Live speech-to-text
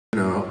You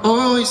know,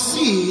 oh, I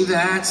see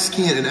that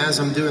skin. And as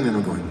I'm doing it,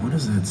 I'm going, what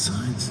does that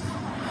sign say?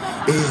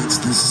 It's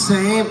the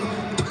same.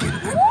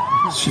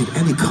 She had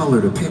any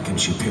color to pick, and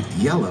she picked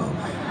yellow.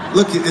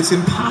 Look, it's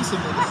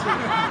impossible to see.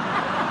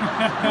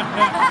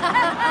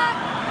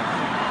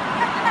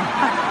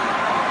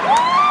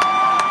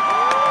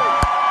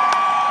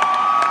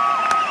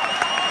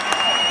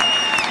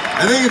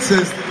 I think it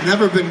says,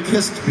 never been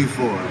kissed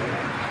before.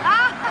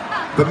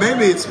 But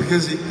maybe it's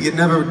because you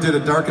never did a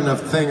dark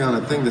enough thing on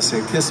a thing to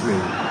say, kiss me.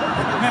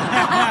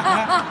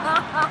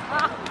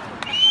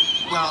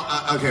 Well,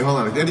 okay, hold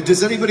on.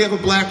 Does anybody have a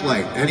black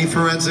light? Any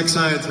forensic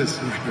scientists?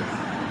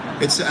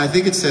 I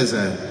think it says,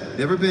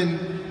 never been,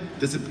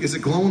 is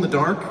it glow in the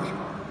dark?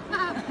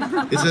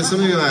 It says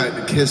something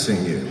about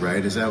kissing you,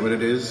 right? Is that what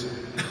it is?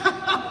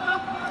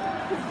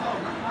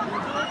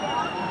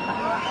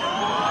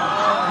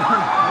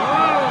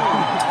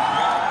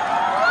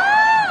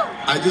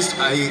 I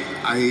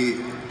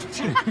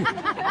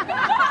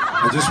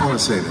just want to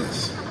say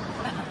this.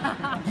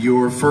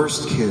 Your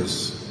first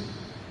kiss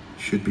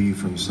should be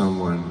from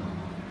someone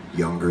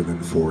younger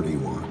than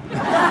 41.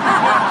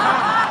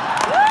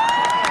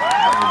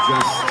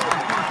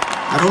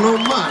 I don't know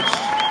much,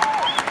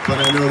 but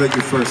I know that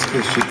your first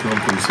kiss should come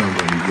from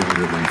someone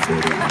younger than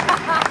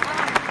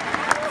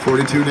 41.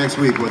 42 next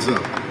week, what's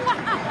up?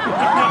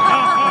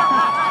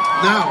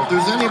 Now, if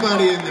there's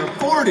anybody in their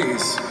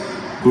 40s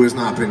who has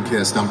not been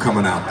kissed, I'm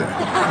coming out there.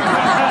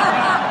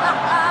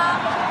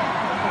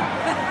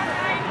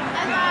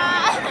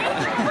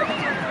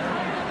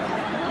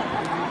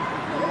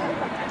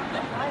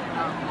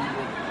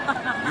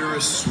 You're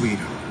a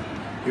sweetheart.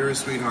 You're a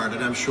sweetheart,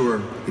 and I'm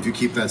sure if you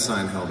keep that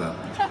sign held up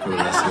for the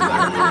rest of the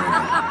night,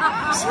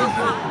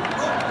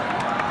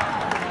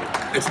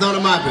 it's none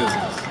of my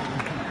business.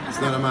 It's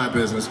none of my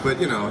business, but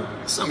you know,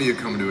 some of you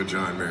come to a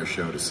John Mayer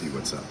show to see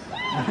what's up.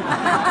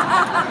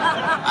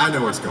 I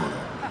know what's going on.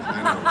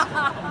 I know what's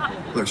going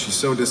on. Look, she's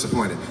so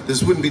disappointed.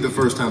 This wouldn't be the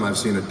first time I've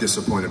seen a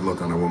disappointed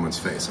look on a woman's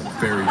face. I'm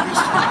very used to it.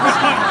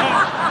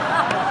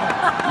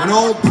 I'm an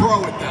old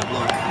pro at that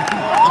look.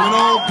 I'm an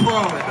old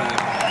pro at that.